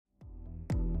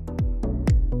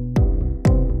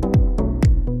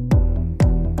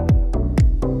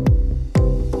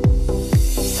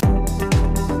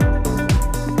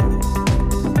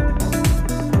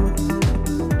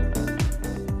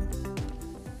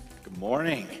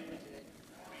morning.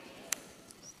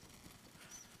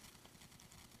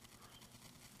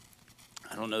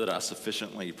 I don't know that I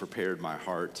sufficiently prepared my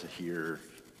heart to hear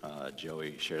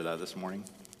Joey share that this morning,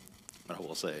 but I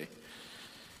will say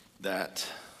that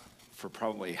for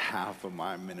probably half of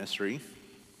my ministry,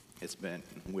 it's been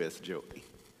with Joey.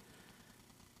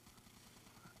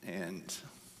 And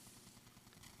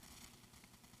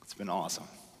it's been awesome.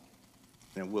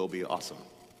 And it will be awesome,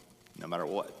 no matter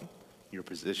what your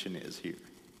position is here.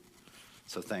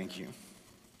 So thank you.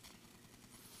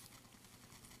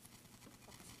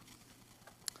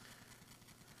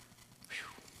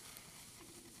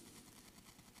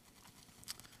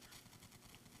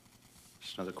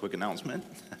 Just another quick announcement.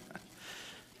 I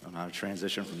don't know how to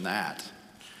transition from that.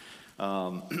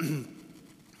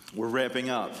 We're ramping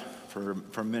up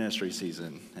for ministry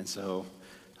season, and so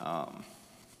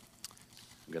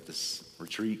we've got this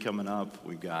retreat coming up.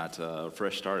 We've got a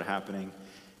fresh start happening.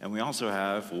 And we also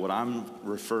have what I'm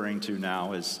referring to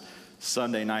now as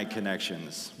Sunday night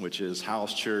connections, which is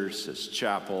house church, it's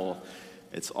chapel,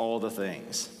 it's all the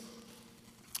things.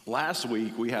 Last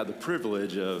week, we had the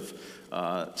privilege of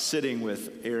sitting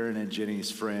with Aaron and Jenny's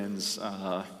friends,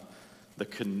 the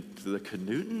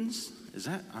Canutons? Is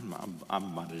that? I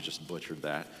might have just butchered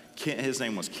that. His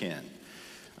name was Ken.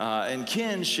 And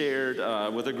Ken shared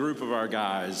with a group of our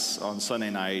guys on Sunday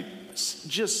night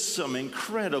just some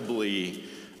incredibly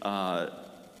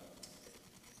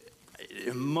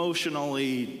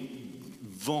emotionally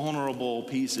vulnerable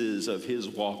pieces of his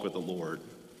walk with the Lord.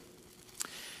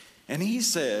 And he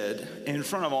said, in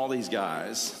front of all these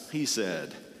guys, he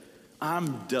said,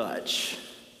 "I'm Dutch,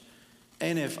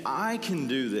 and if I can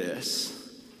do this,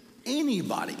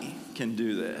 anybody can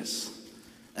do this."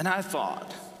 And I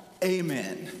thought,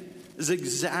 amen. This is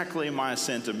exactly my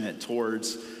sentiment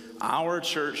towards our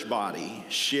church body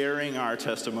sharing our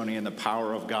testimony and the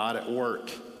power of God at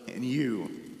work in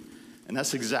you. And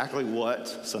that's exactly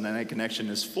what Sunday Night Connection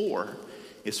is for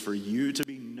you to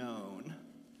be known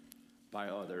by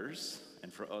others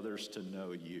and for others to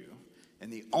know you.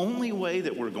 And the only way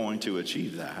that we're going to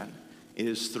achieve that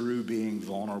is through being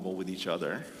vulnerable with each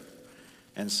other.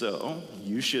 And so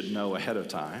you should know ahead of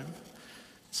time,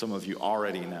 some of you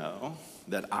already know,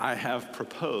 that I have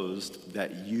proposed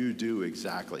that you do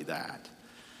exactly that.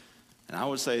 And I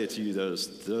would say to you, those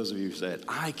of you who said,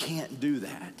 "I can't do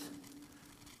that.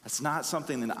 That's not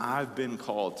something that I've been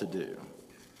called to do."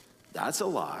 That's a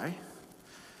lie.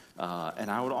 And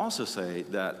I would also say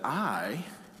that I,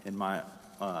 in my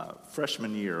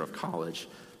freshman year of college,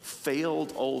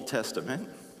 failed Old Testament.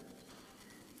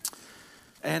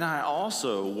 And I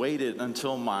also waited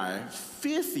until my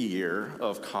 5th year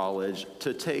of college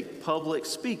to take public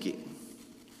speaking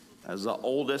as the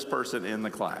oldest person in the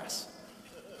class.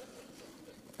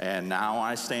 And now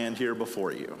I stand here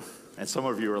before you. And some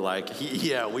of you are like,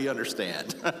 "Yeah, we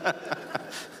understand."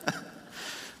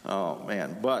 Oh,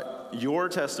 man. But your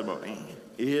testimony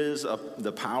is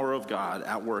the power of God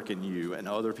at work in you, and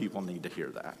other people need to hear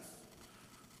that.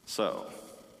 So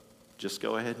just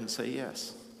go ahead and say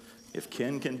yes. If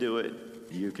Ken can do it,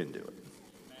 you can do it.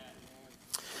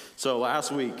 So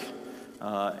last week,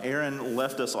 Aaron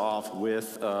left us off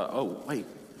with, I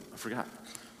forgot.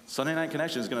 Sunday Night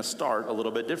Connection is going to start a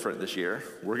little bit different this year.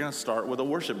 We're going to start with a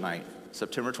worship night,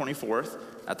 September 24th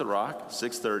at the Rock,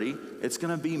 6:30. It's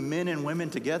going to be men and women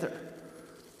together.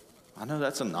 I know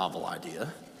that's a novel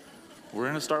idea. We're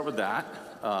going to start with that.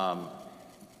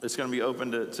 It's going to be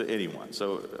open to anyone.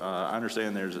 So I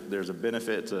understand there's a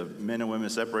benefit to men and women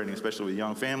separating, especially with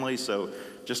young families. So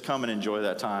just come and enjoy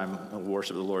that time and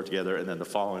worship the Lord together. And then the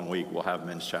following week, we'll have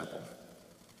men's chapel.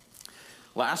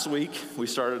 Last week, we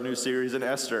started a new series in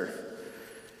Esther.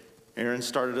 Aaron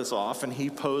started us off, and he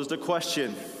posed a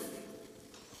question.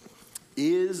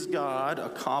 Is God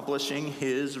accomplishing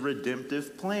his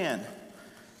redemptive plan,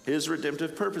 his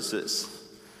redemptive purposes?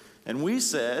 And we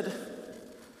said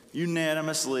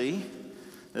unanimously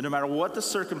that no matter what the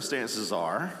circumstances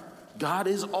are, God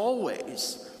is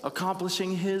always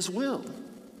accomplishing his will.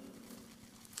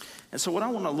 And so what I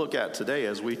want to look at today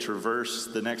as we traverse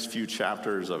the next few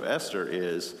chapters of Esther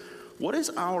is, what is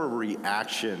our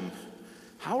reaction?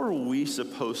 How are we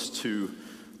supposed to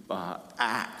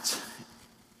act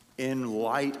in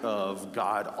light of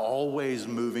God always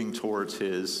moving towards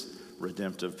his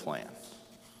redemptive plan?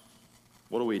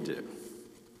 What do we do?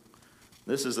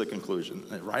 This is the conclusion.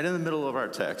 Right in the middle of our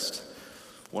text,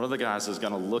 one of the guys is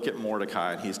going to look at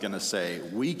Mordecai and he's going to say,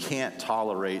 we can't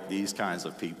tolerate these kinds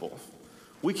of people.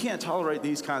 We can't tolerate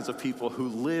these kinds of people who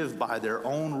live by their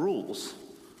own rules.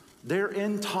 They're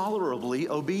intolerably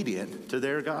obedient to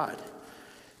their God.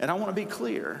 And I want to be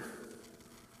clear.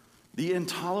 The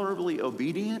intolerably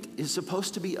obedient is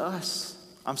supposed to be us.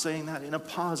 I'm saying that in a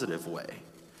positive way.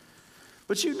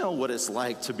 But you know what it's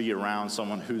like to be around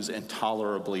someone who's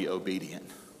intolerably obedient.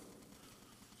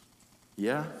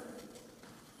 Yeah?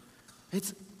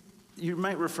 You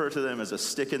might refer to them as a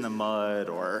stick in the mud,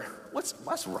 or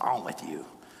what's wrong with you?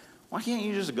 Why can't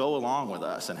you just go along with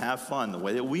us and have fun the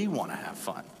way that we want to have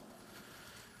fun?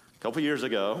 A couple years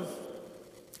ago,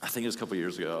 I think it was a couple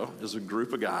years ago, there's a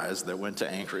group of guys that went to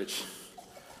Anchorage.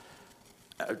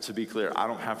 To be clear, I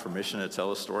don't have permission to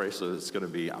tell a story, so it's going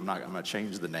to be, I'm going to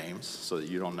change the names so that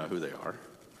you don't know who they are.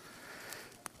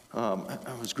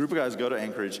 This group of guys go to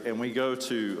Anchorage, and we go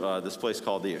to this place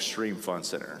called the Extreme Fun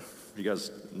Center. You guys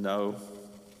know?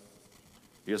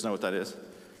 You guys know what that is?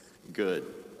 Good.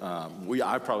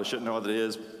 I probably shouldn't know what it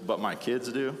is, but my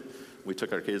kids do. We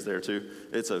took our kids there too.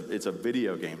 It's a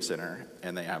video game center,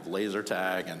 and they have laser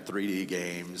tag and 3D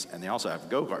games, and they also have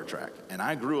go-kart track. And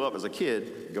I grew up as a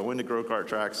kid going to go-kart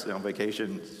tracks on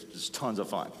vacation. It's just tons of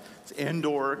fun. It's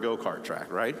indoor go-kart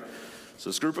track, right? So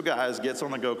this group of guys gets on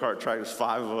the go-kart track. There's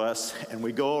 5 of us, and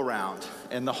we go around.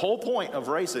 And the whole point of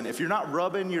racing, if you're not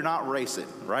rubbing, you're not racing,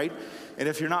 right? And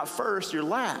if you're not first, you're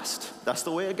last. That's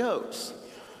the way it goes.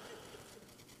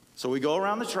 So we go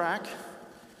around the track,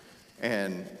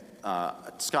 and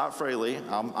Scott Fraley,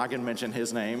 I can mention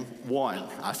his name, won.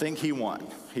 I think he won.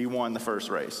 He won the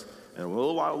first race. And a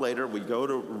little while later, we go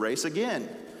to race again.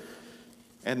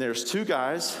 And there's 2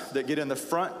 guys that get in the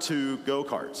front 2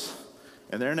 go-karts.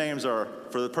 And their names are,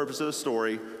 for the purpose of the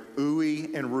story,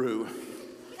 Uwe and Rue.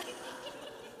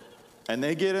 And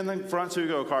they get in the front 2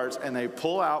 go-karts, and they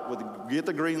pull out, get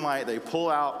the green light, they pull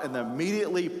out, and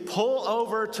immediately pull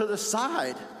over to the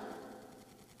side.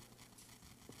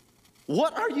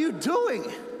 What are you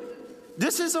doing?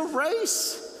 This is a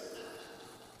race.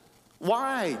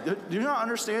 Why? Do you not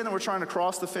understand that we're trying to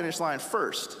cross the finish line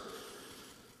first?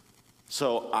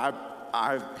 So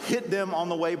I hit them on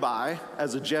the way by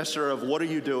as a gesture of what are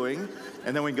you doing?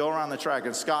 And then we go around the track,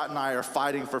 and Scott and I are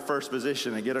fighting for first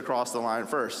position and get across the line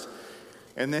first.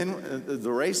 And then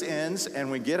the race ends, and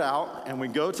we get out, and we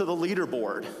go to the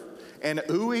leaderboard. And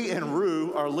Uwe and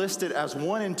Rue are listed as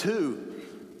 1 and 2.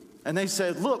 And they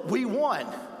said, look, we won.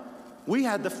 We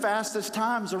had the fastest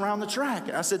times around the track.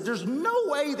 And I said, there's no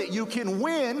way that you can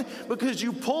win because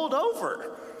you pulled over.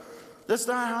 That's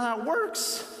not how that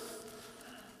works.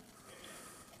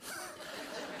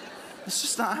 It's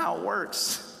just not how it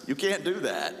works. You can't do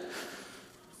that.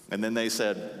 And then they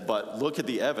said, but look at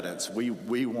the evidence. We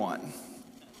won.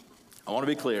 I want to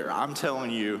be clear. I'm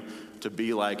telling you to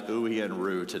be like Uwe and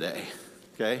Rue today,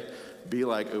 okay? Be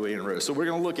like Uwe and Rue. So we're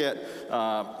going to look at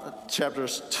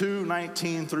chapters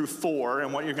 2:19 through 4,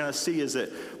 and what you're going to see is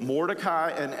that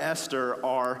Mordecai and Esther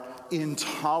are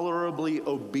intolerably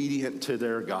obedient to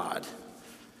their God.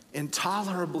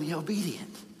 Intolerably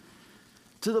obedient.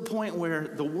 To the point where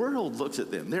the world looks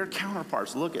at them, their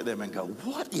counterparts look at them and go,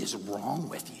 what is wrong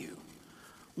with you?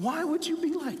 Why would you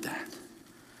be like that?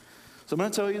 So I'm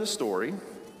going to tell you the story.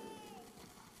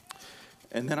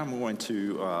 And then we're going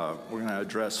to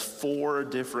address 4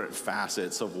 different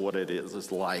facets of what it is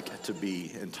like to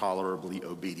be intolerably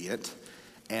obedient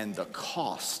and the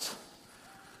cost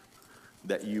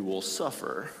that you will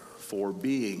suffer for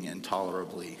being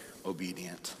intolerably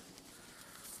obedient.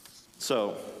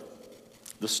 So,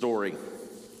 the story.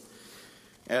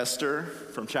 Esther,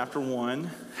 from chapter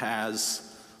 1,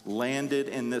 has landed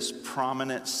in this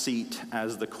prominent seat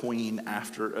as the queen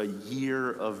after a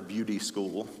year of beauty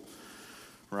school.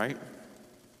 Right?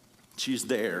 She's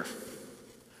there.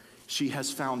 She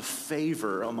has found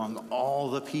favor among all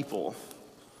the people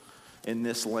in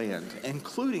this land,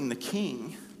 including the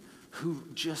king, who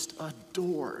just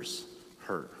adores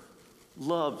her,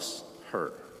 loves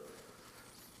her.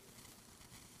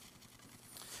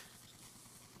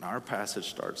 Now, our passage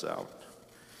starts out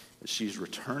as she's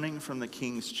returning from the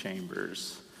king's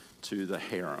chambers to the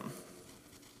harem.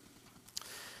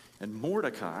 And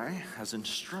Mordecai has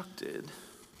instructed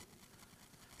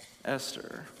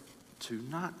Esther to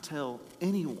not tell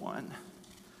anyone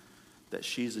that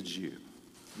she's a Jew.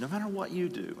 No matter what you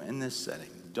do in this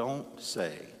setting, don't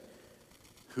say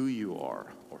who you are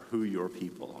or who your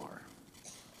people are.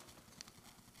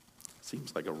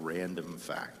 Seems like a random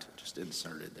fact just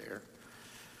inserted there.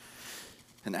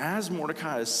 And as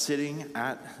Mordecai is sitting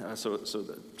at, so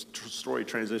the story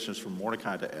transitions from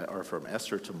from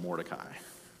Esther to Mordecai.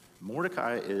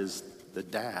 Mordecai is the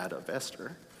dad of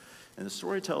Esther. And the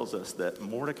story tells us that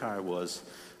Mordecai was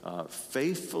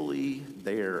faithfully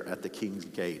there at the king's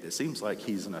gate. It seems like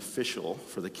he's an official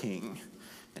for the king.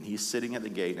 And he's sitting at the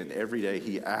gate, and every day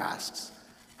he asks,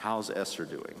 how's Esther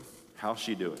doing? How's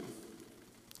she doing?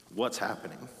 What's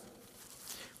happening?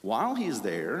 While he's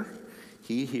there,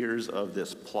 he hears of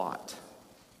this plot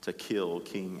to kill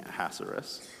King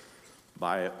Ahasuerus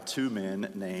by two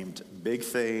men named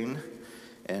Bigthane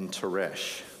and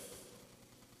Teresh.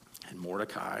 And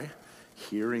Mordecai,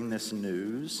 hearing this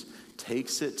news,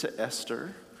 takes it to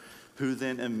Esther, who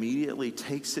then immediately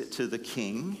takes it to the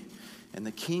king. And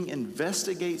the king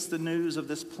investigates the news of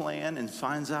this plan and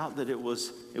finds out that it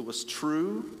was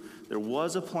true. There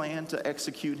was a plan to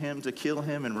execute him, to kill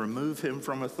him, and remove him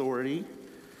from authority.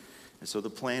 And so the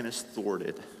plan is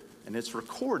thwarted. And it's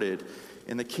recorded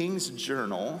in the king's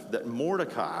journal that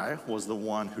Mordecai was the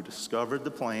one who discovered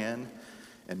the plan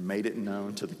and made it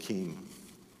known to the king.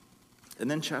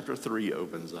 And then chapter 3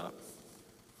 opens up.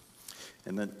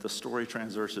 And then the story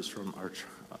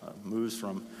moves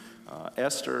from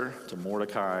Esther to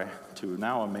Mordecai to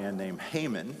now a man named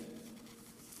Haman.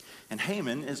 And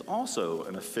Haman is also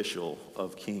an official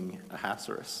of King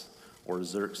Ahasuerus, or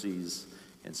Xerxes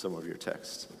in some of your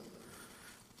texts.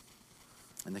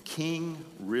 And the king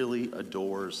really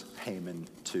adores Haman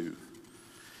too.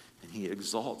 And he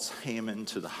exalts Haman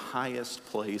to the highest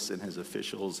place in his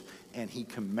officials, and he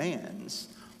commands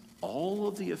all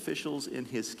of the officials in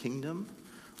his kingdom,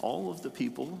 all of the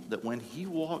people, that when he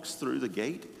walks through the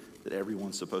gate, that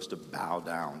everyone's supposed to bow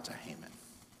down to Haman.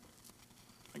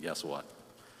 And guess what?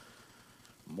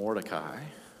 Mordecai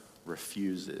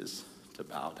refuses to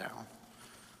bow down,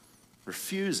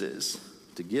 refuses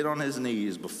to get on his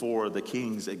knees before the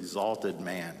king's exalted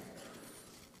man.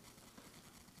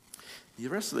 The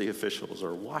rest of the officials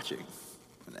are watching.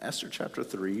 In Esther chapter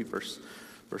 3, verse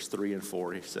 3 and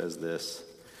 4, he says this: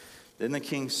 Then the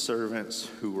king's servants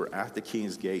who were at the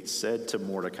king's gate said to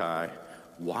Mordecai,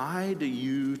 "Why do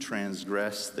you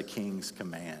transgress the king's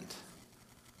command?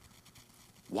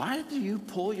 Why do you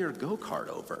pull your go-kart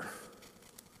over?"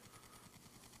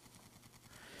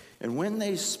 And when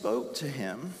they spoke to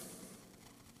him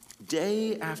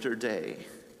day after day,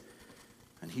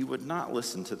 and he would not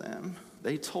listen to them,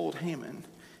 they told Haman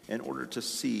in order to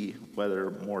see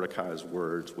whether Mordecai's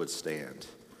words would stand.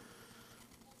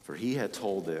 For he had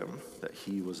told them that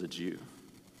he was a Jew.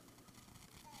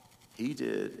 He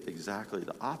did exactly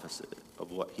the opposite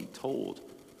of what he told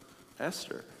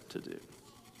Esther to do.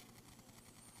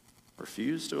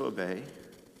 Refused to obey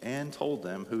and told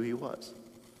them who he was.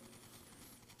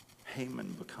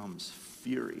 Haman becomes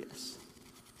furious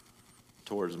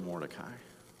towards Mordecai.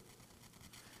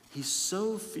 He's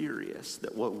so furious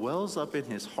that what wells up in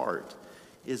his heart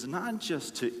is not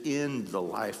just to end the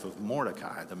life of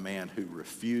Mordecai, the man who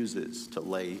refuses to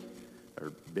lay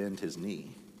or bend his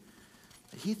knee.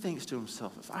 He thinks to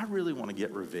himself, if I really want to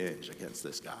get revenge against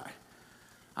this guy,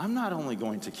 I'm not only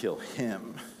going to kill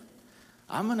him,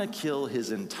 I'm going to kill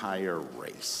his entire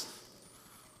race.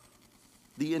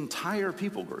 The entire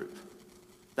people group.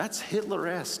 That's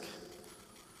Hitler-esque.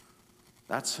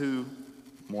 That's who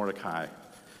Mordecai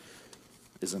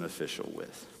is an official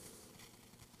with.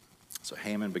 So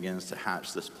Haman begins to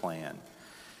hatch this plan,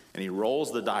 and he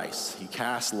rolls the dice. He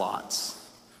casts lots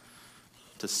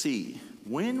to see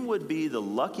when would be the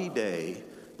lucky day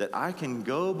that I can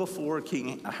go before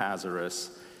King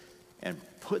Ahasuerus and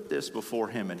put this before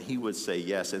him, and he would say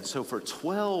yes. And so for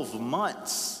 12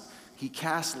 months, he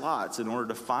cast lots in order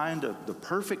to find the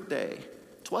perfect day.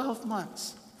 12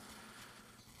 months.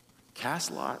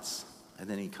 Cast lots, and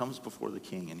then he comes before the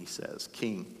king and he says,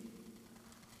 "King,"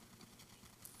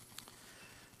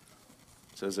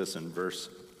 it says this in verse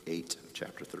 8 of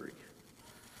chapter 3.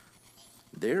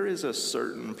 "There is a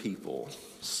certain people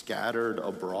scattered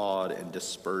abroad and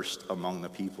dispersed among the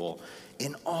people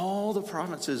in all the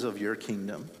provinces of your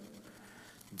kingdom.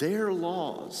 Their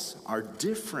laws are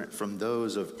different from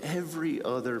those of every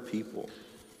other people,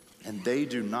 and they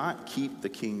do not keep the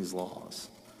king's laws,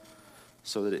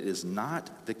 so that it is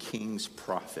not the king's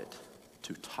profit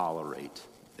to tolerate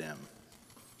them."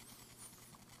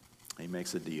 He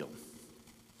makes a deal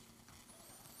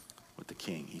with the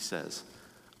king. He says,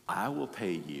 "I will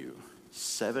pay you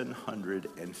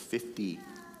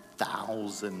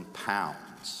 750,000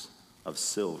 pounds of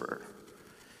silver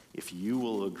if you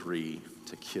will agree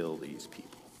to kill these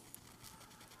people."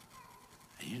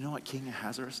 And you know what King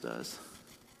Ahasuerus does?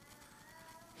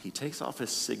 He takes off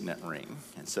his signet ring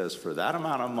and says, for that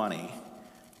amount of money,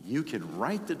 you can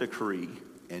write the decree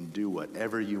and do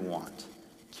whatever you want.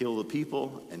 Kill the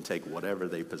people and take whatever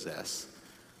they possess.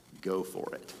 Go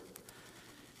for it.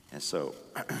 And so,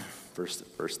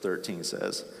 verse 13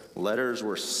 says, "Letters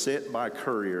were sent by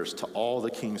couriers to all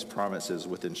the king's provinces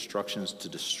with instructions to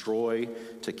destroy,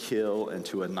 to kill, and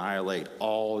to annihilate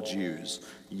all Jews,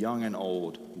 young and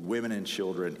old, women and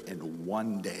children, in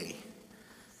one day.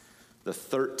 the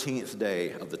 13th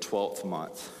day of the 12th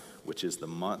month, which is the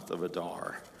month of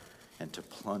Adar, and to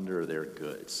plunder their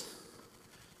goods.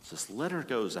 So this letter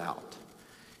goes out.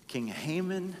 King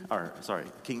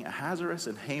Ahasuerus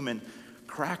and Haman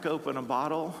crack open a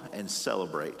bottle and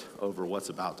celebrate over what's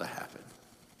about to happen.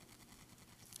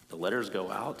 The letters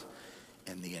go out,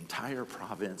 and the entire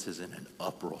province is in an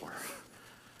uproar.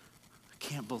 I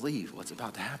can't believe what's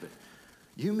about to happen.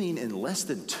 You mean in less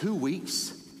than 2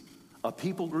 weeks, a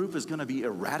people group is going to be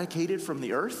eradicated from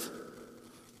the earth?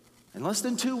 In less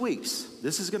than 2 weeks,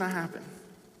 this is going to happen.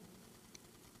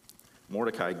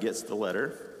 Mordecai gets the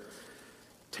letter,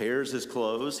 tears his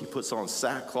clothes, he puts on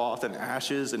sackcloth and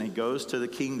ashes, and he goes to the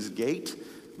king's gate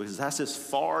because that's as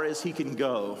far as he can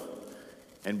go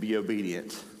and be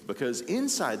obedient. Because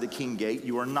inside the king gate,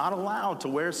 you are not allowed to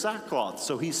wear sackcloth.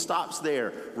 So he stops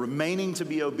there, remaining to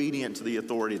be obedient to the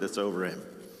authority that's over him.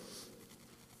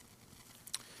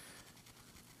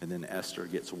 And then Esther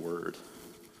gets word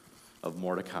of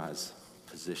Mordecai's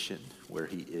position, where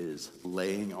he is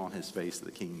laying on his face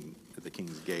at the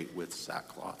king's gate with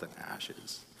sackcloth and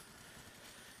ashes.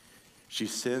 She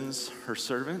sends her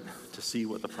servant to see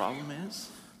what the problem is,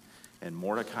 and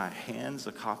Mordecai hands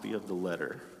a copy of the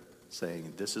letter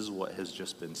saying, this is what has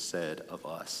just been said of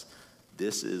us.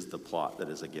 This is the plot that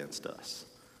is against us,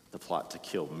 the plot to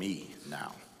kill me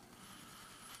now.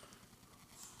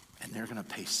 And they're going to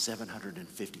pay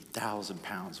 750,000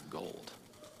 pounds of gold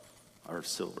or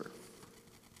silver.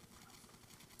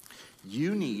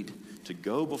 You need to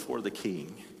go before the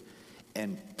king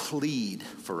and plead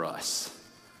for us.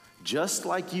 Just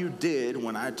like you did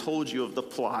when I told you of the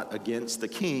plot against the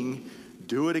king,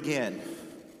 do it again.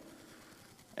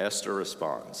 Esther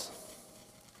responds.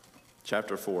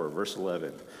 Chapter 4, verse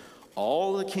 11.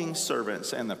 All the king's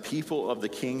servants and the people of the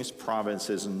king's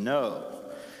provinces know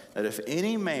that if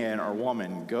any man or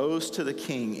woman goes to the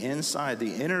king inside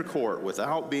the inner court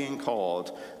without being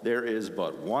called, there is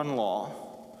but one law: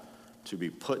 to be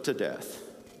put to death,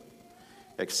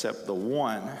 except the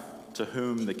one to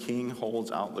whom the king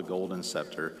holds out the golden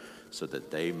scepter, so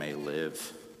that they may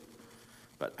live.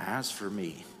 But as for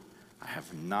me, I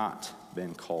have not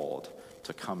been called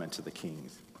to come into the king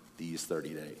these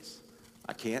 30 days.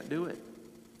 I can't do it.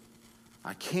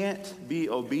 I can't be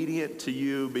obedient to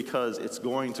you because it's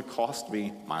going to cost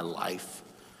me my life.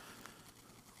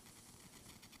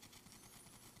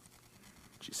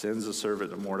 She sends a servant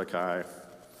to Mordecai,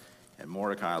 and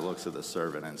Mordecai looks at the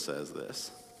servant and says this: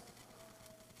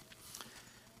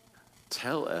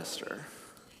 tell Esther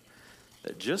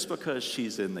that just because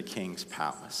she's in the king's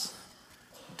palace,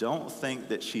 don't think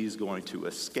that she's going to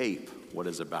escape what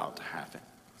is about to happen.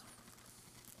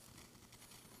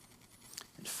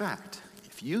 In fact,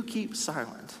 if you keep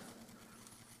silent,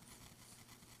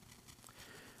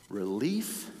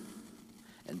 relief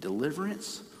and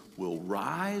deliverance will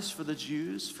rise for the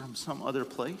Jews from some other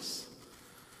place.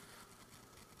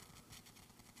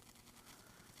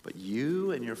 But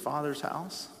you and your father's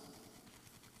house,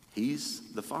 he's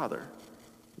the father,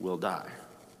 will die.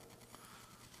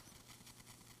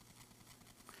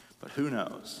 But who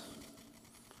knows?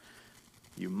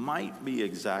 You might be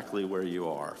exactly where you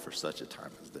are for such a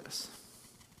time as this.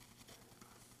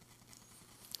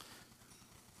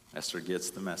 Esther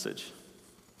gets the message.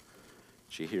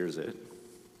 She hears it.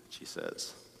 She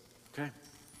says, okay,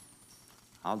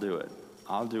 I'll do it.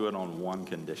 I'll do it on one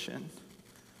condition.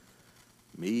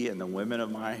 Me and the women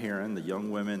of my hearing, the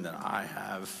young women that I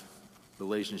have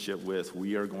relationship with,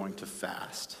 we are going to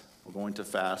fast. We're going to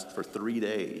fast for 3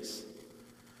 days.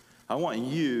 I want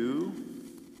you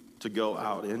to go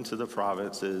out into the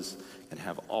provinces and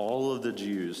have all of the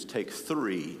Jews take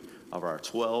 3 of our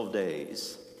 12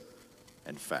 days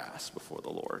and fast before the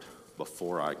Lord,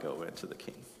 before I go into the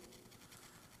king.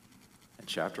 And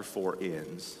chapter 4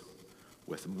 ends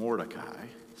with Mordecai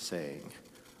saying,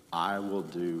 I will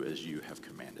do as you have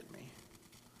commanded me.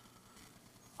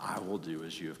 I will do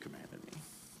as you have commanded me.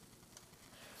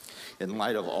 In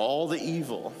light of all the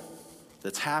evil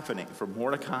that's happening for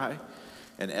Mordecai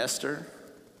and Esther,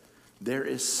 there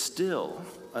is still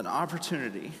an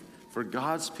opportunity for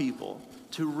God's people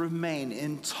to remain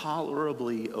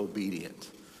intolerably obedient.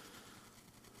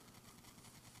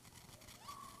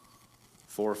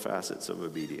 4 facets of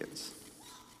obedience.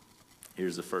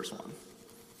 Here's the first one.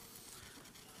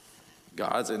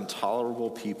 God's intolerable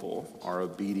people are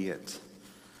obedient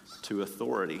to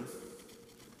authority.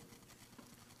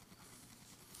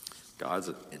 God's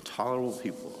intolerable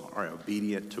people are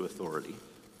obedient to authority.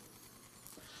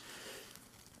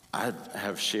 I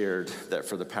have shared that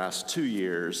for the past 2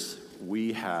 years,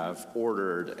 we have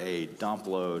ordered a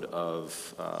truckload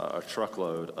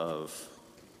of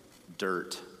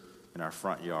dirt in our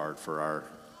front yard for our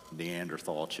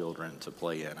Neanderthal children to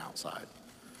play in outside.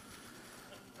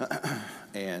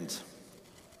 And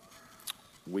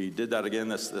we did that again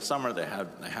this summer. They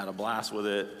had a blast with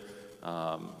it.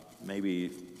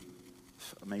 Maybe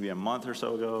a month or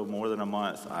so ago, more than a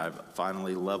month, I've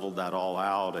finally leveled that all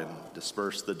out and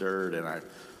dispersed the dirt, and I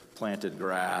planted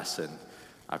grass, and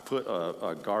I put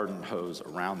a garden hose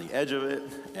around the edge of it,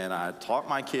 and I taught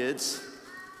my kids,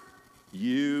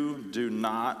 you do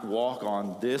not walk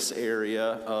on this area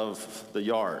of the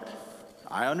yard.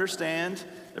 I understand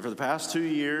that for the past 2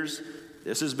 years,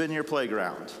 this has been your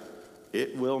playground.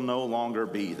 It will no longer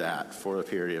be that for a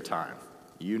period of time.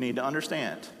 You need to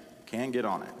understand. Can't get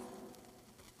on it.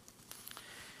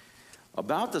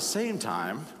 About the same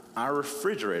time, our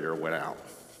refrigerator went out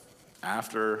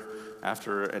after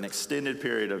an extended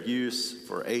period of use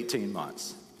for 18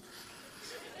 months.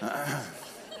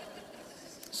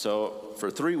 So for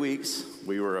 3 weeks,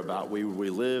 we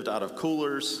lived out of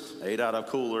coolers, ate out of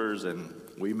coolers, and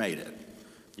we made it.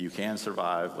 You can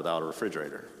survive without a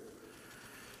refrigerator.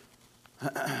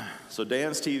 So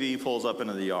Dan's TV pulls up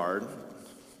into the yard,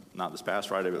 not this past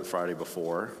Friday, but the Friday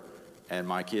before, and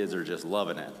my kids are just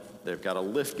loving it. They've got a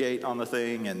lift gate on the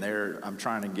thing, and I'm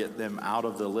trying to get them out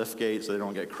of the lift gate so they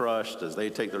don't get crushed as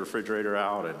they take the refrigerator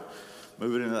out and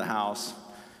move it into the house.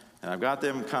 And I've got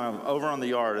them kind of over on the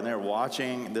yard, and they're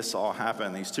watching this all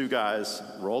happen. These two guys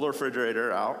roll the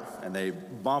refrigerator out, and they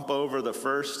bump over the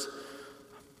first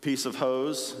piece of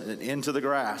hose and into the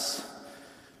grass.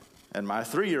 And my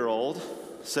 3-year-old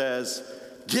says,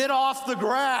 "Get off the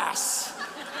grass!"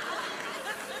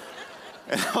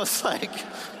 And I was like,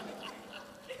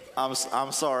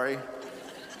 I'm sorry.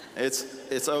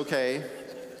 It's okay.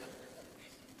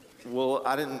 Well,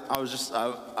 I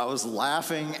was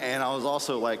laughing, and I was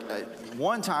also like,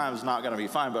 one time's not going to be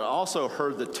fine, but I also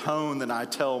heard the tone that I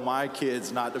tell my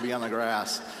kids not to be on the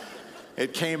grass.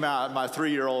 It came out, and my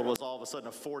 3-year-old was all of a sudden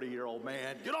a 40-year-old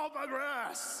man. "Get off my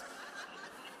grass!"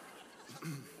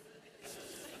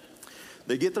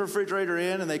 They get the refrigerator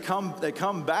in, and they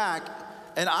come back,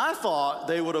 and I thought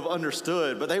they would have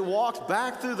understood, but they walked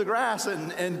back through the grass,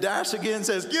 and Dash again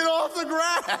says, "Get off the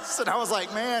grass!" And I was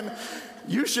like, man,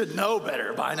 you should know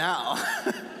better by now.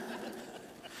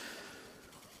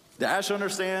 Dash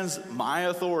understands my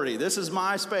authority. This is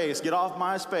my space. Get off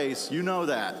my space. You know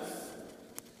that.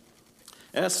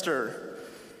 Esther,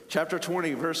 chapter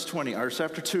 2, verse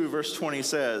 20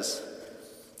 says,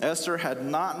 Esther had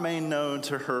not made known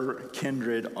to her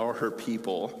kindred or her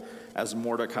people as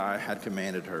Mordecai had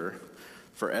commanded her.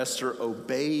 For Esther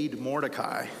obeyed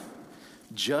Mordecai,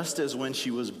 just as when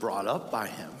she was brought up by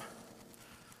him.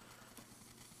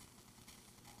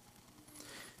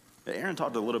 Aaron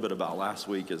talked a little bit about last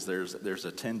week is there's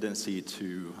a tendency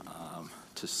to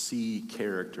see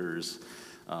characters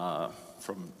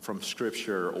from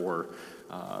Scripture or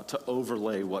to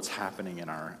overlay what's happening in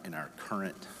our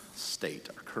current state,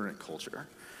 our current culture.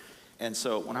 And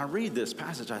so when I read this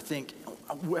passage, I think,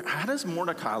 how does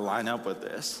Mordecai line up with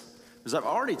this? Because I've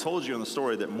already told you in the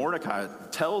story that Mordecai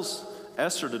tells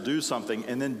Esther to do something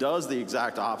and then does the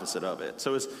exact opposite of it.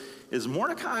 So is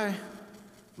Mordecai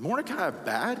a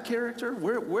bad character?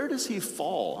 Where does he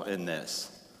fall in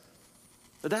this?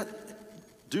 That,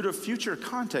 due to future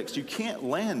context, you can't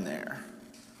land there.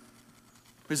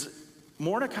 Because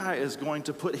Mordecai is going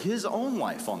to put his own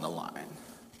life on the line.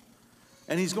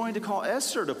 And he's going to call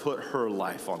Esther to put her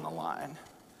life on the line.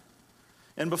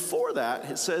 And before that,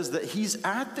 it says that he's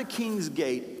at the king's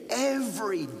gate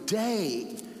every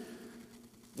day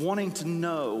wanting to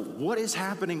know what is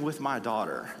happening with my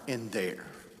daughter in there.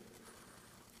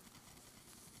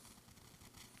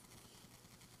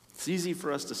 It's easy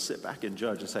for us to sit back and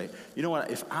judge and say, you know what,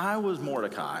 if I was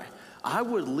Mordecai, I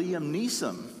would Liam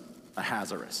Neeson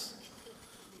Ahasuerus.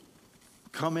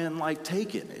 Come in like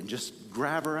Taken and just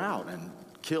grab her out and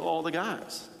kill all the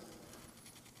guys.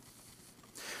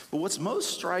 But what's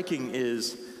most striking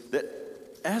is that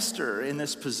Esther, in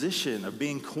this position of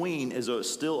being queen, is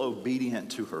still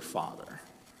obedient to her father.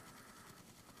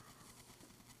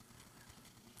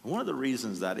 One of the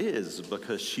reasons that is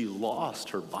because she lost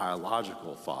her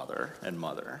biological father and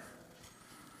mother.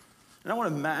 And I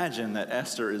want to imagine that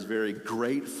Esther is very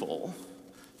grateful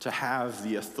to have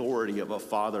the authority of a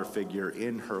father figure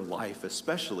in her life,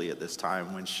 especially at this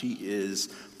time when she is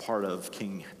part of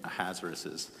King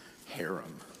Ahasuerus'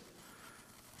 harem.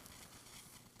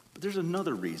 But there's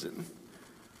another reason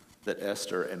that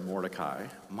Esther and Mordecai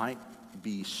might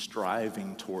be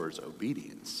striving towards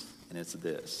obedience, and it's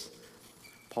this.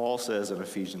 Paul says in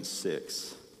Ephesians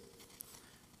 6,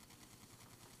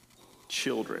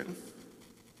 "Children,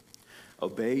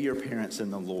 Obey your parents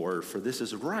in the Lord, for this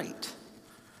is right.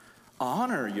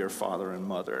 Honor your father and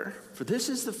mother, for this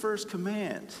is the first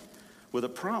command, with a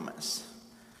promise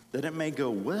that it may go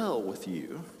well with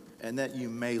you and that you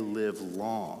may live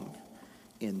long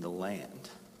in the land.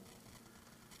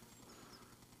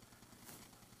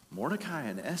 Mordecai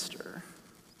and Esther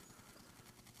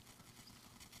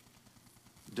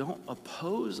don't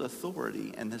oppose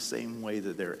authority in the same way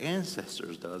that their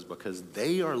ancestors does, because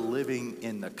they are living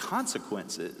in the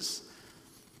consequences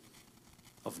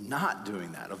of not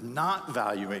doing that, of not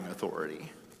valuing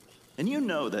authority. And you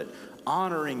know that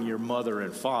honoring your mother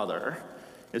and father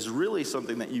is really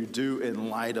something that you do in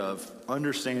light of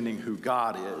understanding who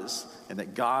God is and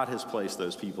that God has placed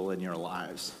those people in your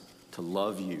lives to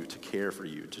love you, to care for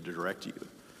you, to direct you.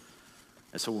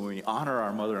 And so when we honor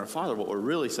our mother and father, what we're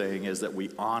really saying is that we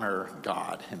honor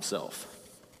God himself.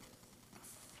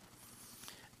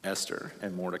 Esther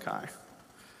and Mordecai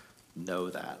know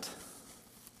that.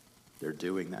 They're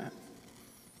doing that.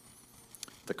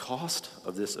 The cost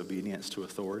of this obedience to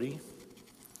authority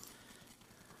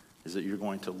is that you're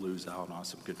going to lose out on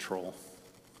some control.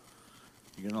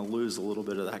 You're going to lose a little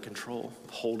bit of that control,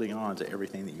 holding on to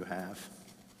everything that you have.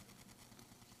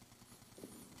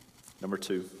 Number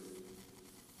 2,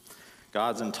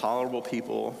 God's intolerable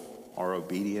people are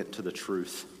obedient to the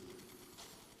truth.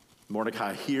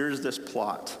 Mordecai hears this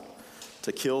plot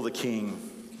to kill the king.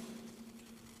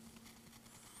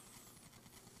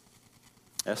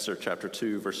 Esther chapter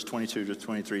 2, verse 22 to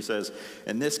 23 says,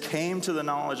 and this came to the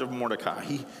knowledge of Mordecai.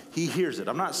 He hears it.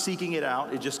 I'm not seeking it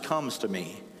out. It just comes to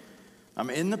me. I'm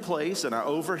in the place and I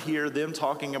overhear them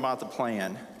talking about the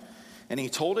plan. And he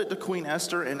told it to Queen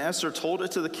Esther, and Esther told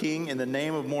it to the king in the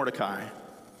name of Mordecai.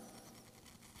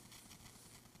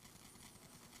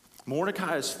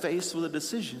 Mordecai is faced with a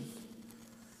decision.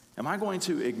 Am I going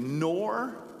to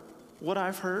ignore what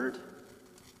I've heard?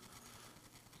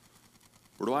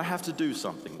 Or do I have to do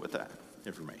something with that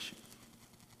information?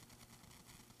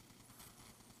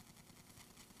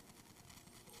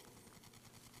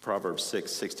 Proverbs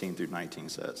 6, 16 through 19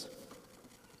 says,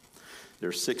 there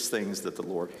are 6 things that the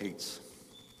Lord hates.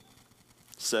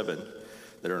 7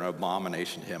 that are an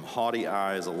abomination to him. Haughty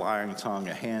eyes, a lying tongue,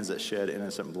 a hands that shed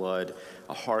innocent blood,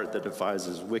 a heart that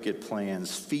devises wicked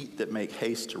plans, feet that make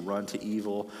haste to run to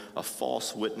evil, a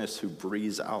false witness who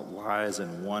breathes out lies,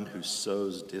 and one who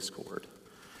sows discord.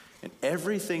 And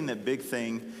everything that Big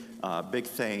Thane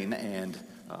and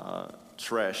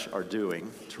Teresh are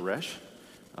doing,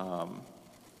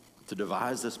 to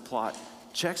devise this plot,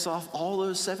 checks off all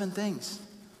those 7 things.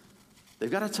 They've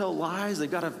got to tell lies.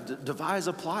 They've got to devise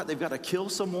a plot. They've got to kill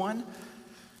someone.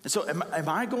 And so am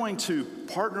I going to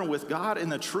partner with God in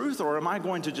the truth, or am I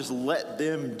going to just let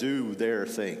them do their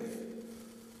thing?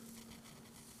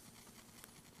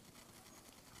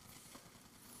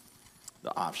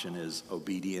 The option is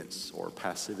obedience or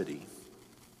passivity.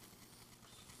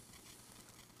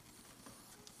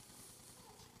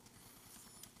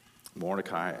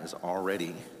 Mordecai is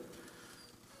already,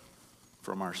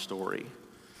 from our story,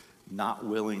 not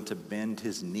willing to bend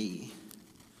his knee,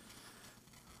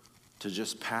 to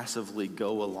just passively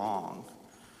go along.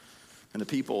 And the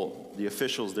people, the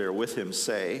officials there with him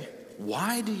say,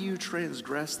 why do you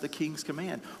transgress the king's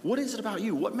command? What is it about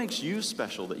you? What makes you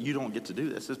special that you don't get to do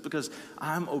this? It's because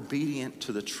I'm obedient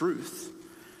to the truth.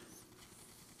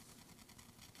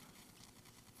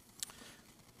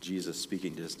 Jesus,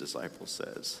 speaking to his disciples,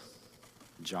 says,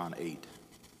 John 8,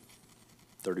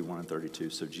 31 and 32.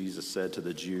 So Jesus said to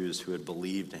the Jews who had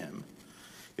believed him,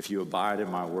 if you abide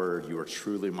in my word, you are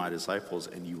truly my disciples,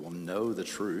 and you will know the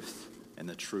truth, and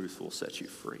the truth will set you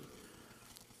free.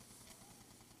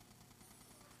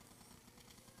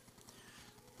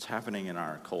 What's happening in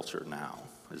our culture now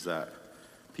is that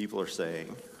people are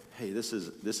saying, hey, this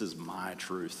is my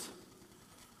truth,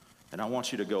 and I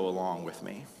want you to go along with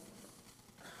me.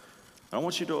 I don't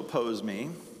want you to oppose me.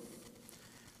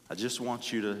 I just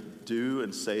want you to do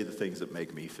and say the things that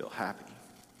make me feel happy.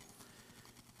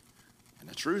 And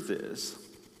the truth is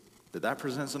that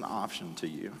presents an option to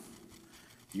you.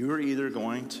 You are either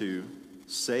going to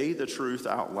say the truth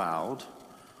out loud,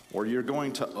 or you're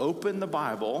going to open the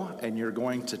Bible and you're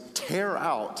going to tear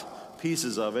out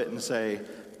pieces of it and say,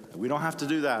 we don't have to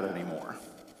do that anymore.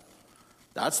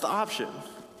 That's the option.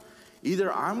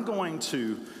 Either I'm going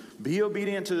to be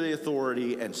obedient to the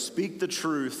authority and speak the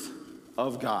truth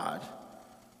of God,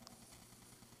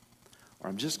 or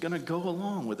I'm just going to go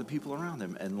along with the people around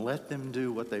them and let them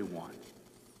do what they want.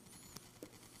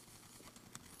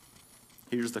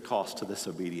 Here's the cost to this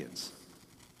obedience.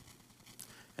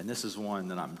 And this is one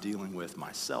that I'm dealing with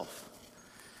myself.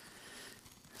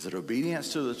 is that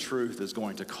obedience to the truth is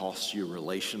going to cost you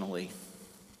relationally.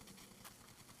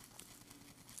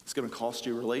 It's going to cost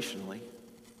you relationally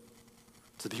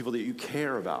to the people that you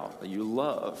care about, that you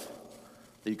love,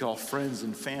 that you call friends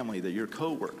and family, that you're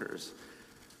coworkers.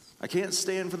 I can't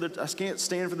stand for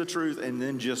the truth and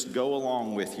then just go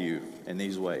along with you in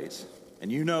these ways.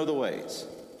 And you know the ways.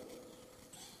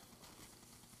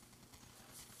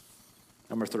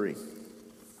 Number 3.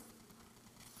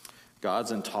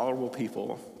 God's intolerable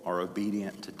people are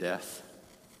obedient to death.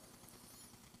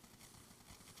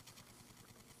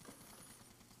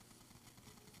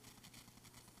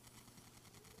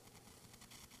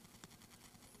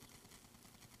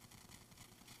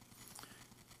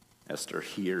 Esther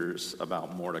hears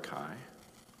about Mordecai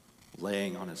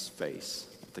laying on his face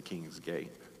at the king's gate.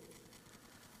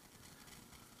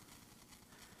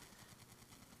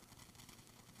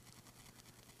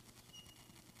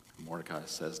 Mordecai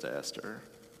says to Esther,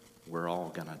 we're all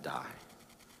gonna die.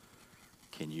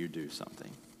 Can you do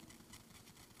something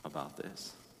about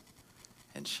this?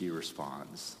 And she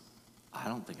responds, I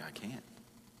don't think I can.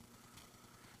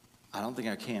 I don't think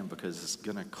I can because it's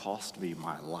gonna cost me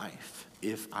my life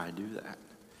if I do that.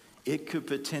 It could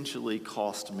potentially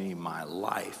cost me my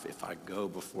life if I go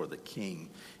before the king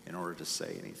in order to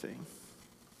say anything.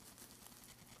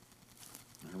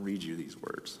 I'm gonna read you these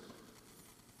words.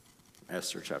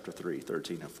 Esther chapter 3,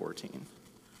 13 and 14.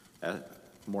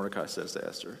 Mordecai says to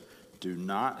Esther, do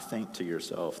not think to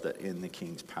yourself that in the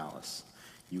king's palace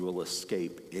you will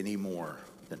escape any more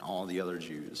than all the other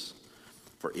Jews.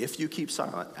 For if you keep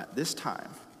silent at this time,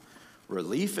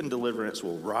 relief and deliverance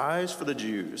will rise for the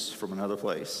Jews from another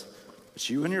place, but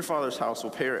you and your father's house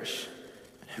will perish.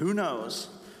 And who knows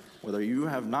whether you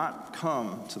have not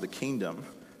come to the kingdom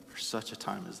for such a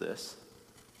time as this?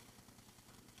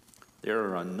 There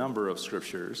are a number of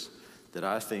scriptures that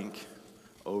I think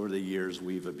over the years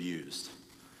we've abused,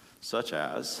 such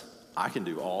as, I can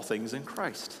do all things in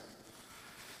Christ.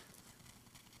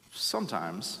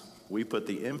 Sometimes we put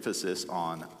the emphasis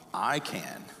on I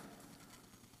can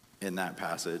in that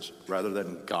passage rather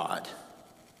than God.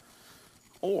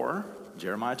 Or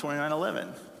Jeremiah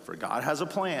 29:11, for God has a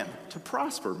plan to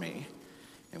prosper me.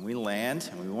 And we land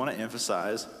and we want to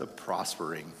emphasize the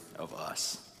prospering of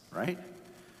us, right?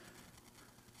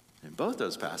 In both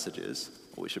those passages,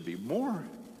 what we should be more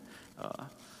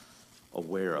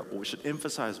aware of, what we should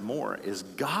emphasize more is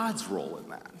God's role in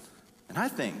that. And I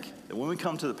think that when we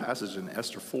come to the passage in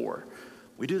Esther 4,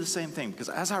 we do the same thing. Because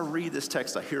as I read this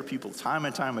text, I hear people time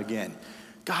and time again,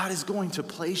 God is going to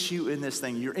place you in this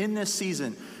thing. You're in this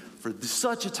season for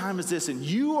such a time as this, and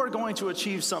you are going to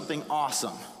achieve something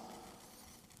awesome.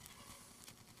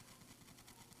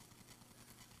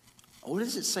 What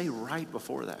does it say right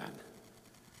before that?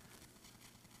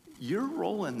 Your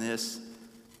role in this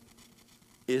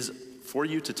is for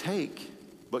you to take,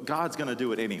 but God's going to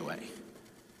do it anyway.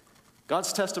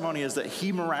 God's testimony is that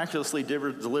he miraculously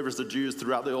delivers the Jews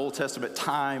throughout the Old Testament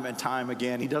time and time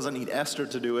again. He doesn't need Esther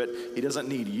to do it. He doesn't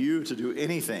need you to do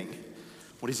anything.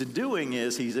 What he's doing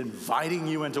is he's inviting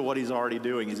you into what he's already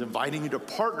doing. He's inviting you to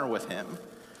partner with him.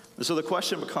 And so the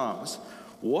question becomes,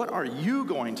 what are you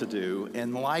going to do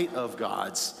in light of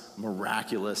God's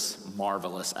miraculous,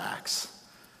 marvelous acts?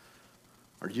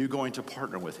 Are you going to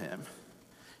partner with him?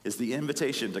 Is the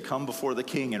invitation to come before the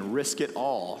king and risk it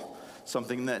all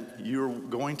something that you're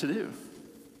going to do?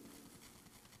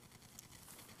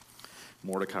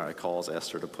 Mordecai calls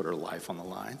Esther to put her life on the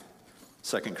line.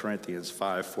 2 Corinthians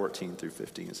 5:14 through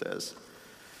 15 says,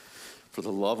 for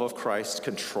the love of Christ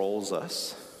controls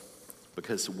us,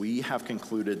 because we have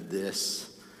concluded this,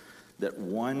 that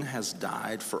one has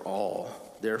died for all,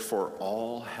 therefore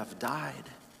all have died.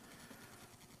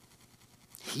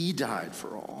 He died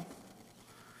for all,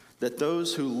 that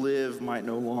those who live might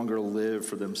no longer live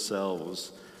for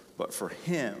themselves, but for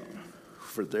him, who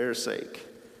for their sake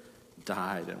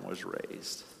died and was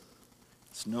raised.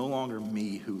 It's no longer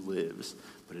me who lives,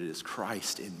 but it is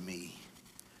Christ in me.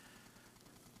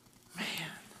 Man,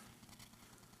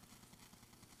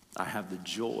 I have the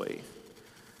joy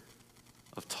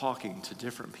of talking to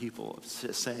different people, of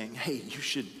saying, hey,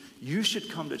 you should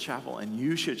come to chapel and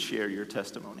you should share your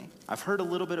testimony. I've heard a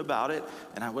little bit about it,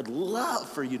 and I would love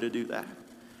for you to do that.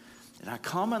 And I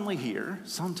commonly hear,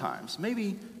 sometimes,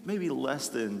 maybe less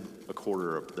than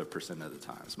 0.25% of the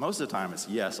times. Most of the time it's,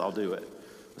 yes, I'll do it.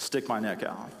 I'll stick my neck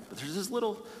out. But there's this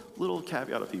little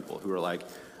caveat of people who are like,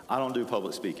 I don't do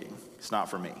public speaking. It's not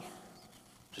for me.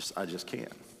 I just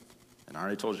can't. And I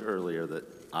already told you earlier that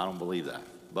I don't believe that.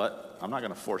 But I'm not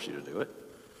going to force you to do it.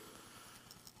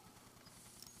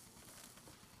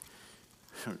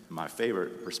 My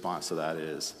favorite response to that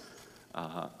is,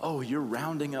 oh, you're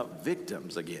rounding up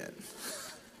victims again.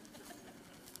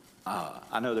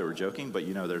 I know they were joking, but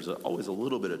there's always a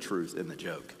little bit of truth in the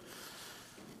joke.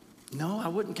 No, I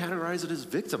wouldn't categorize it as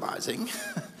victimizing.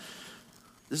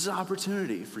 This is an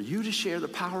opportunity for you to share the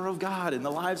power of God in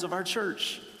the lives of our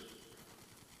church.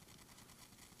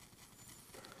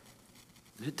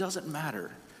 It doesn't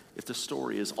matter if the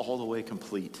story is all the way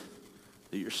complete,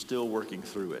 that you're still working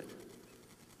through it.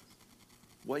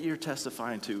 What you're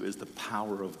testifying to is the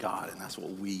power of God, and that's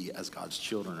what we as God's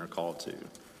children are called to.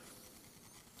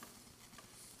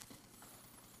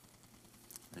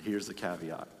 And here's the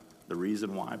caveat. The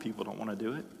reason why people don't want to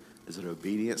do it is that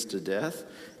obedience to death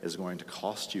is going to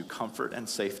cost you comfort and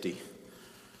safety.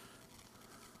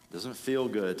 It doesn't feel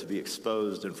good to be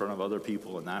exposed in front of other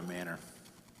people in that manner.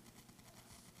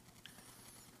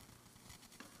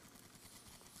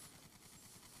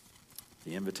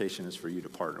 The invitation is for you to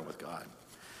partner with God,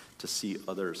 to see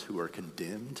others who are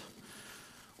condemned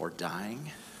or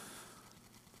dying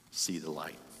see the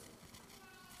light.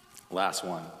 Last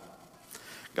one.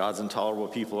 God's intolerable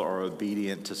people are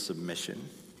obedient to submission.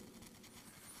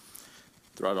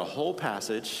 Throughout a whole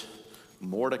passage,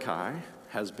 Mordecai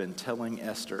has been telling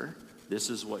Esther, this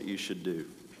is what you should do.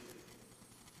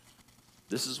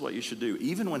 This is what you should do,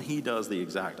 even when he does the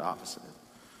exact opposite.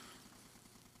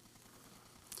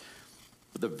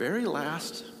 But the very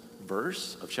last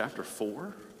verse of chapter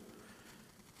 4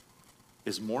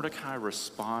 is Mordecai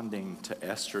responding to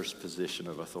Esther's position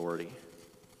of authority.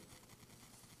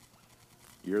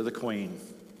 You're the queen.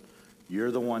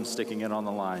 You're the one sticking it on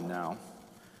the line now,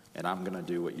 and I'm going to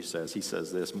do what you says. He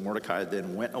says this, Mordecai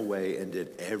then went away and did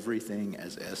everything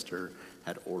as Esther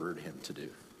had ordered him to do.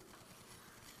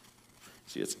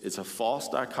 See, it's a false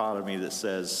dichotomy that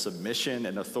says submission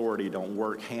and authority don't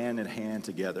work hand in hand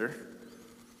together.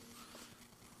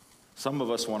 Some of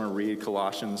us want to read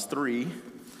Colossians 3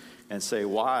 and say,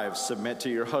 wives, submit to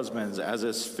your husbands as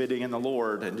is fitting in the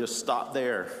Lord, and just stop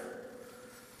there.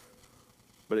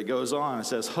 But it goes on, it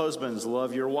says, husbands,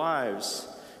 love your wives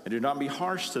and do not be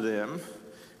harsh to them.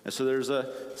 And so there's a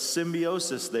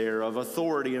symbiosis there of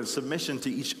authority and submission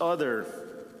to each other.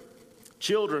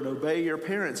 Children, obey your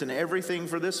parents in everything,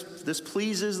 for this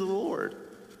pleases the Lord.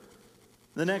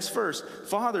 The next verse,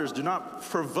 fathers, do not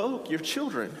provoke your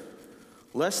children,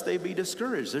 lest they be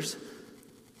discouraged. There's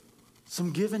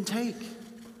some give and take.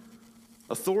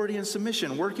 Authority and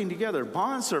submission working together.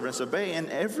 Bondservants, obey in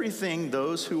everything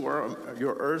those who are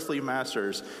your earthly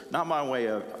masters, not by way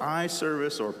of eye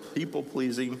service or people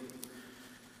pleasing,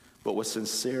 but with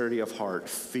sincerity of heart,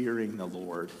 fearing the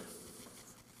Lord.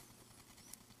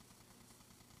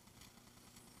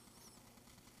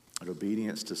 And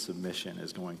obedience to submission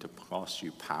is going to cost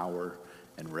you power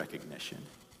and recognition.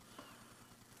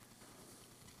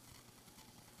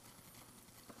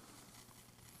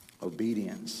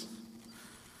 Obedience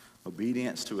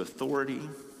to authority,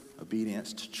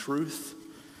 obedience to truth,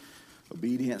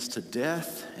 obedience to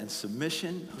death, and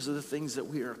submission. Those are the things that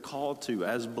we are called to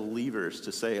as believers,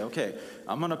 to say, okay,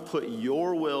 I'm going to put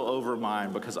your will over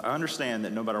mine because I understand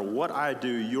that no matter what I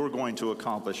do, you're going to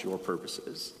accomplish your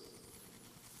purposes.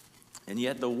 And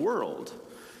yet the world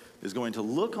is going to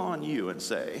look on you and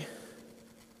say,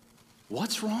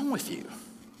 what's wrong with you?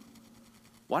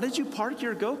 Why did you park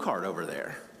your go-kart over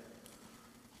there?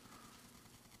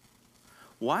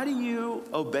 Why do you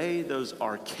obey those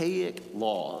archaic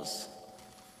laws?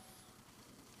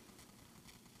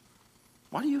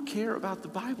 Why do you care about the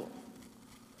Bible?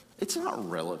 It's not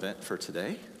relevant for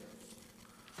today.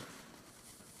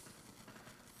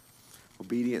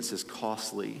 Obedience is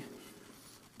costly,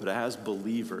 but as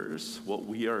believers, what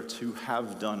we are to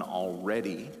have done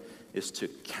already is to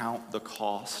count the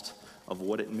cost of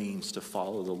what it means to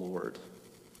follow the Lord.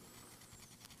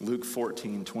 Luke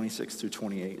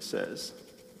 14:26-28 says,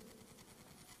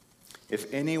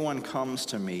 if anyone comes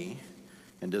to me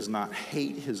and does not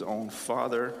hate his own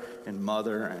father and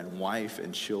mother and wife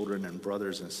and children and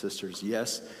brothers and sisters,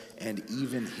 yes, and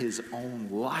even his own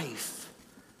life,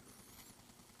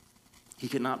 he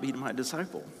cannot be my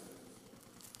disciple.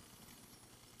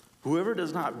 Whoever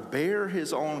does not bear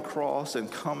his own cross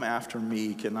and come after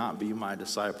me cannot be my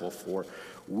disciple. For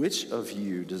which of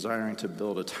you, desiring to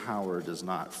build a tower, does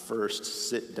not first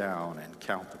sit down and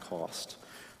count the cost,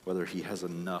 whether he has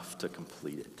enough to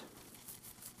complete it?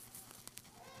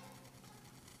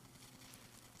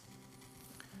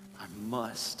 I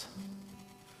must,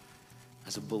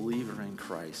 as a believer in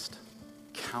Christ,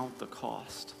 count the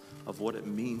cost of what it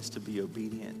means to be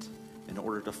obedient in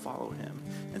order to follow him.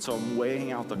 And so I'm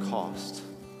weighing out the cost.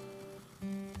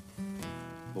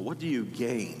 But what do you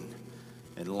gain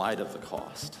in light of the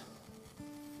cost?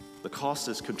 The cost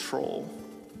is control.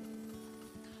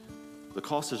 The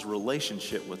cost is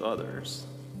relationship with others.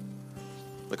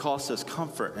 The cost is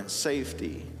comfort and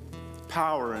safety,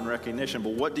 power and recognition.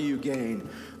 But what do you gain?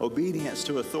 Obedience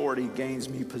to authority gains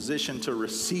me position to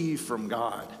receive from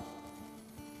God.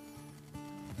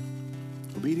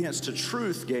 Obedience to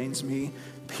truth gains me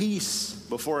peace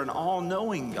before an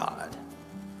all-knowing God,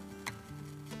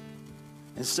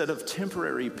 instead of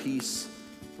temporary peace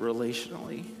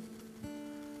relationally.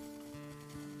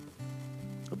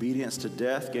 Obedience to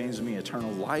death gains me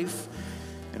eternal life,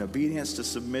 and obedience to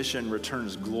submission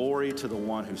returns glory to the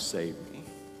one who saved me.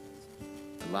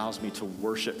 It allows me to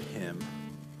worship him,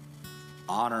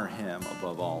 honor him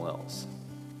above all else.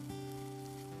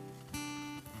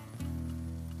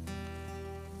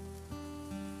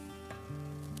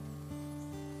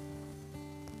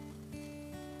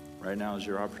 Right now is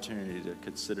your opportunity to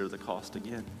consider the cost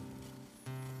again,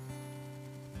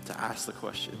 to ask the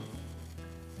question,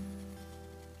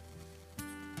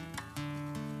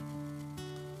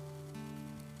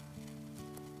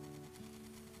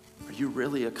 are you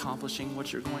really accomplishing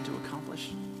what you're going to accomplish?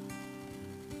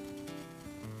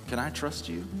 Can I trust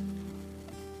you?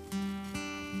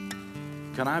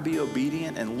 Can I be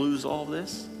obedient and lose all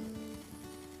this?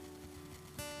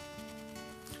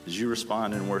 As you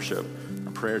respond in worship,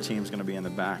 our prayer team is going to be in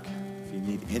the back. If you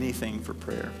need anything for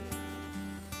prayer,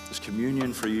 there's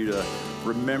communion for you to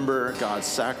remember God's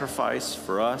sacrifice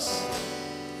for us.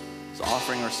 It's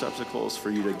offering receptacles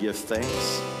for you to give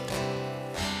thanks.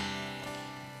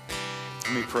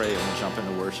 Let me pray and we'll jump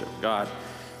into worship. God,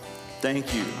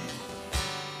 thank you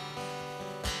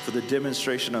for the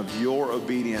demonstration of your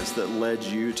obedience that led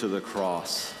you to the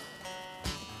cross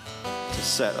to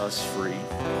set us free.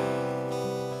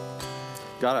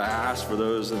 God, I ask for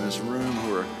those in this room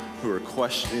who are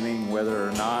questioning whether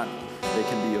or not they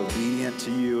can be obedient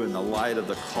to you in the light of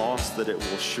the cost that it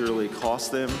will surely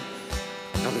cost them.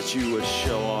 God, that you would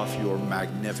show off your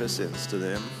magnificence to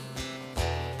them.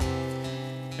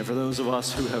 And for those of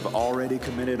us who have already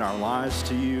committed our lives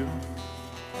to you,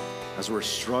 as we're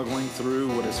struggling through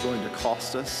what it's going to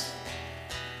cost us,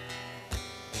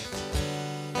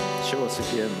 show us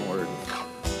again, Lord.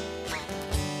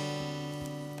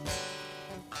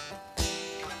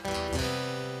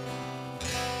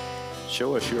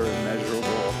 Show us your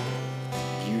immeasurable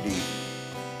beauty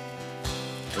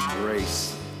and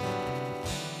grace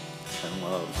and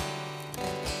love.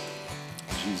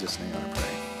 In Jesus' name I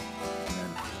pray.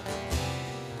 Amen.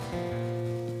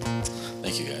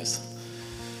 Thank you, guys.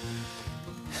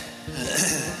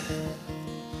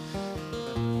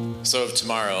 So if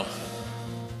tomorrow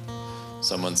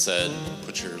someone said,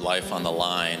 put your life on the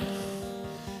line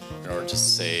in order to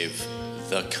save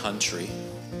the country,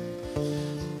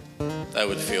 that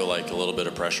would feel like a little bit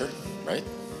of pressure, right?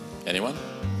 Anyone?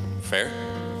 Fair?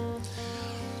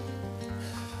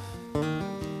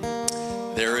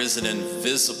 There is an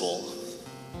invisible,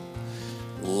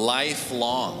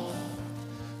 lifelong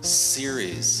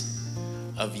series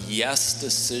of yes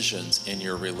decisions in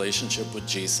your relationship with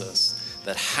Jesus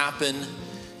that happen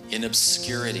in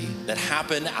obscurity, that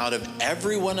happen out of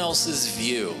everyone else's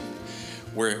view,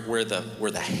 where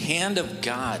the hand of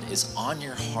God is on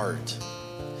your heart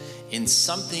in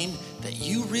something that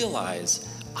you realize,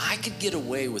 I could get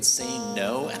away with saying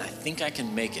no, and I think I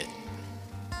can make it.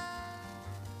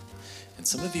 And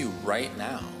some of you right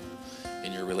now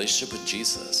in your relationship with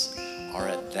Jesus are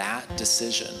at that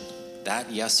decision,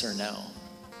 that yes or no.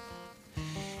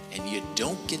 And you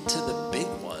don't get to the big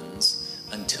ones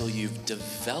until you've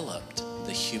developed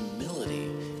the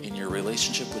humility in your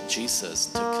relationship with Jesus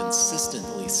to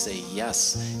consistently say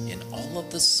yes in all of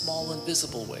the small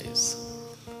invisible ways.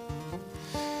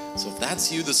 So if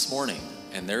that's you this morning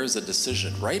and there is a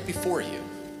decision right before you,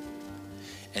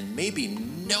 and maybe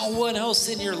no one else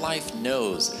in your life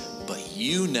knows, but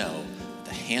you know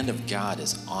the hand of God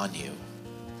is on you,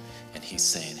 and he's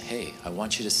saying, hey, I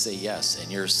want you to say yes,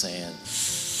 and you're saying,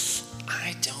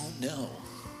 I don't know.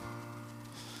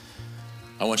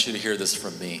 I want you to hear this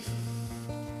from me.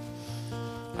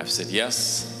 I've said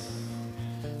yes,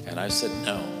 and I've said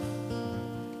no.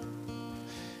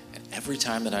 And every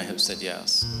time that I have said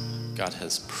yes, God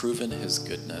has proven his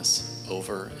goodness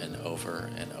over and over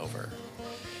and over.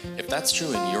 If that's true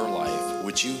in your life,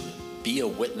 would you be a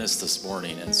witness this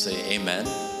morning and say amen?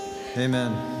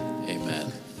 Amen.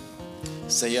 Amen.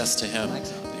 Say yes to him.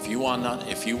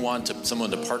 If you want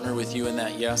someone to partner with you in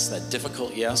that yes, that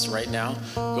difficult yes right now,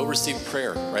 go receive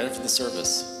prayer right after the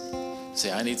service.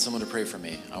 Say, I need someone to pray for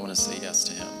me. I want to say yes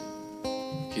to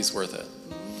him. He's worth it.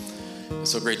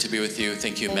 It's so great to be with you.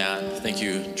 Thank you, Matt. Thank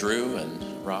you, Drew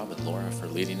and Rob and Laura for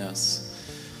leading us.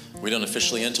 We don't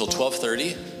officially end until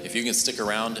 12:30. If you can stick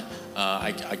around,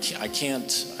 I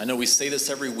can't, I know we say this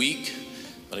every week,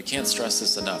 but I can't stress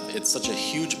this enough. It's such a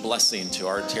huge blessing to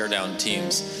our teardown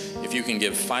teams. If you can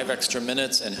give 5 extra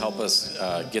minutes and help us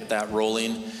get that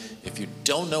rolling. If you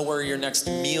don't know where your next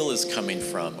meal is coming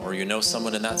from, or you know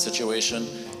someone in that situation,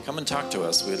 come and talk to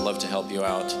us. We'd love to help you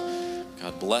out.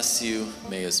 God bless you.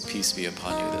 May his peace be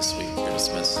upon you this week. You're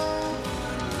dismissed.